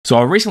So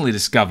I recently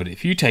discovered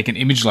if you take an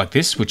image like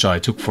this, which I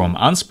took from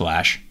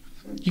Unsplash,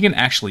 you can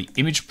actually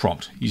image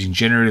prompt using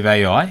generative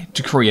AI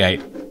to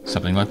create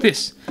something like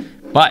this.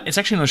 But it's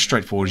actually not as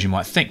straightforward as you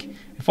might think.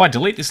 If I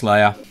delete this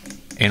layer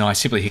and I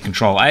simply hit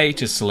Control A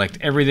to select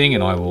everything,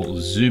 and I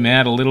will zoom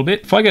out a little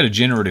bit. If I go to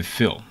Generative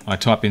Fill, I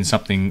type in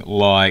something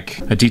like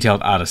a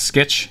detailed artist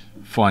sketch,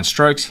 find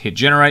strokes, hit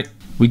generate,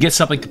 we get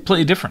something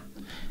completely different.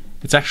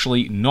 It's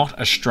actually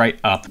not a straight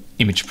up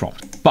image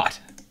prompt. But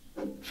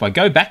if I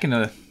go back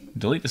and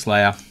delete this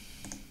layer,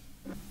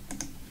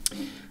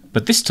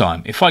 but this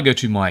time, if I go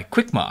to my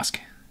quick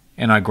mask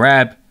and I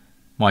grab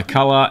my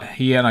color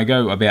here and I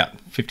go about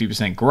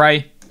 50%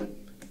 gray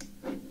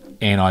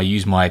and I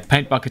use my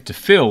paint bucket to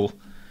fill,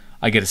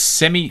 I get a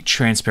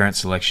semi-transparent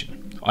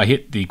selection. I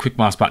hit the quick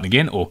mask button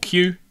again, or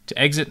Q, to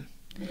exit.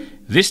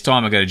 This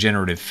time I go to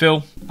Generative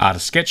Fill,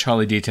 Artist Sketch,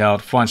 Highly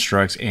Detailed, Fine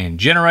Strokes, and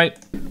Generate.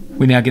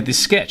 We now get this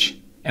sketch.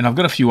 And I've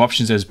got a few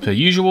options as per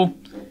usual.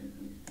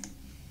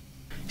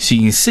 So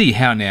you can see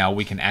how now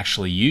we can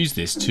actually use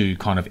this to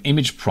kind of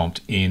image prompt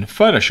in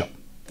Photoshop.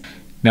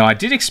 Now I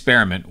did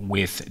experiment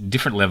with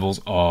different levels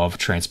of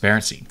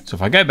transparency. So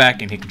if I go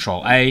back and hit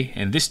Control A,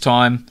 and this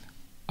time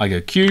I go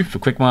Q for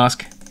quick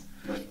mask.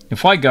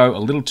 If I go a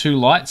little too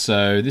light,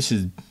 so this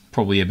is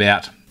probably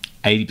about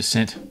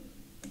 80%,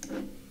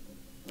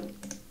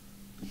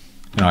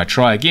 and I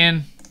try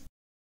again,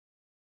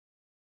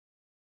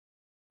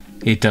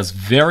 it does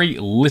very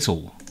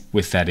little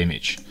with that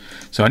image.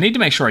 So I need to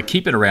make sure I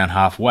keep it around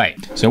halfway.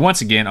 So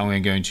once again,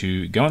 I'm going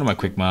to go into my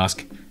quick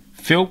mask,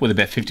 fill with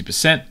about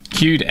 50%,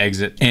 Q to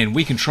exit, and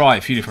we can try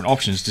a few different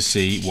options to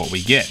see what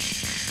we get.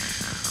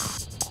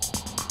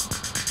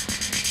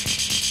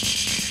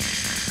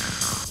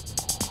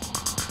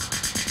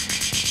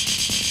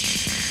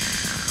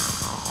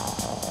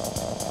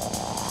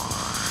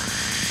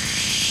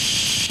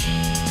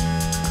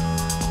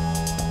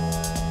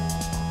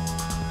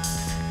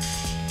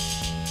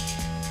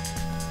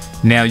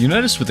 Now you'll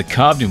notice with the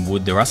carved in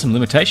wood there are some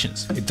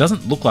limitations. It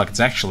doesn't look like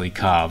it's actually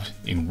carved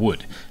in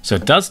wood. So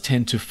it does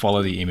tend to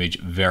follow the image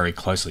very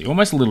closely,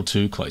 almost a little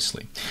too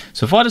closely.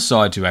 So if I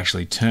decide to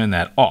actually turn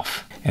that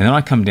off, and then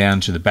I come down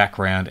to the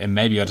background and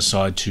maybe I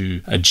decide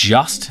to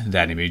adjust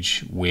that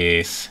image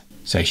with,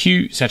 say,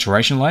 hue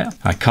saturation layer,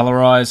 I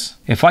colorize.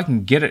 If I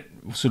can get it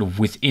sort of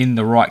within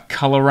the right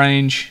color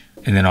range,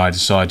 and then I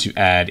decide to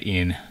add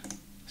in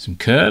some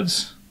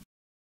curves,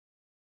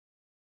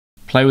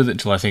 play with it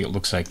until I think it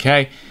looks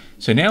okay.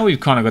 So now we've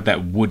kind of got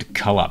that wood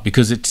color,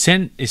 because it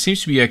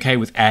seems to be okay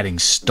with adding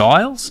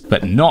styles,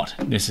 but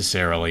not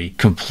necessarily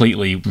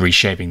completely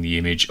reshaping the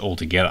image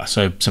altogether.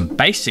 So some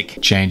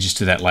basic changes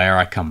to that layer.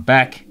 I come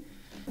back,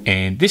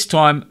 and this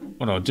time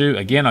what I'll do,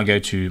 again, I go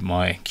to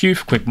my Q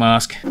for quick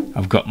mask.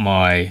 I've got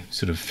my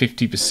sort of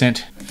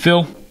 50%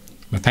 fill,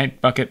 my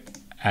paint bucket,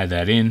 add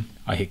that in.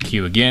 I hit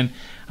Q again.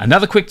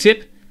 Another quick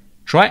tip,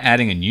 try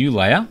adding a new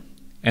layer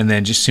and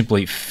then just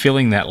simply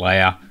filling that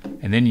layer,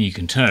 and then you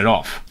can turn it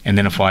off. And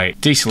then if I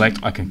deselect,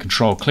 I can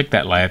control click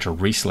that layer to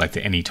reselect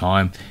at any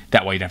time.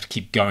 That way you don't have to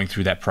keep going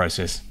through that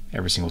process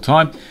every single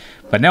time.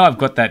 But now I've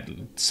got that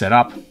set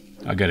up,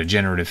 I go to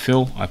Generative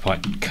Fill, I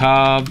put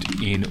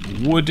carved in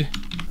wood,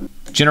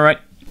 generate,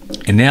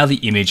 and now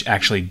the image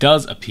actually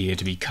does appear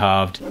to be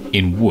carved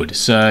in wood.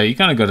 So you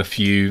kind of got a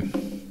few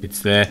bits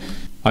there.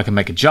 I can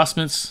make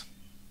adjustments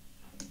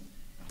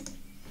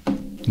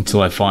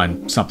until I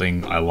find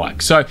something I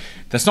like. So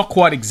that's not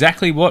quite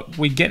exactly what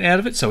we get out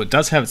of it, so it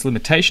does have its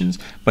limitations,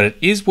 but it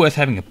is worth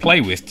having a play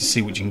with to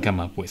see what you can come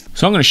up with.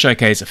 So I'm going to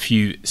showcase a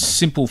few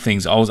simple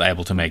things I was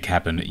able to make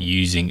happen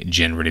using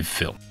Generative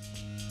Fill.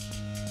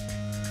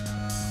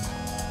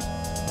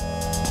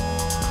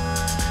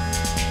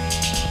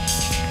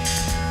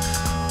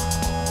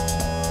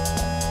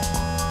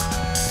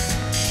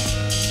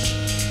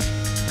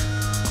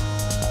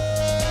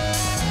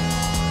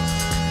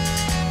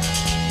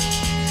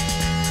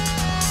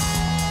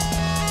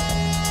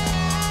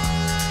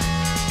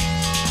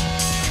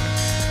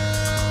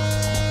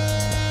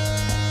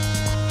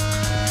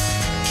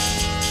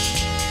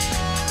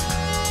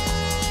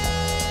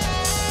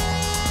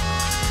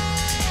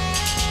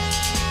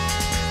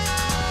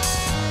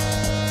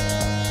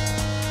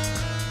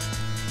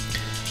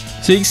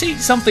 So you can see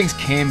some things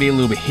can be a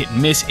little bit hit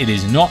and miss. It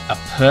is not a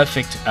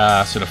perfect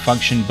sort of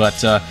function, but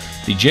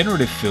the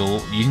generative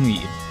fill using the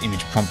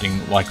image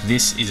prompting like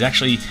this is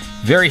actually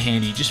very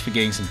handy just for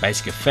getting some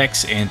basic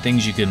effects and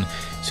things you can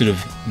sort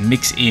of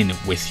mix in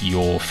with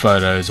your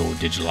photos or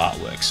digital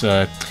artwork.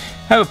 So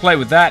have a play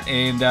with that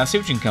and see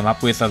what you can come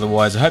up with.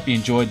 Otherwise, I hope you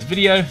enjoyed the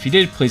video. If you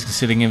did, please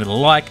consider giving it a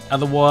like.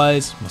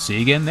 Otherwise, we'll see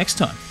you again next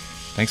time.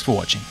 Thanks for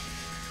watching.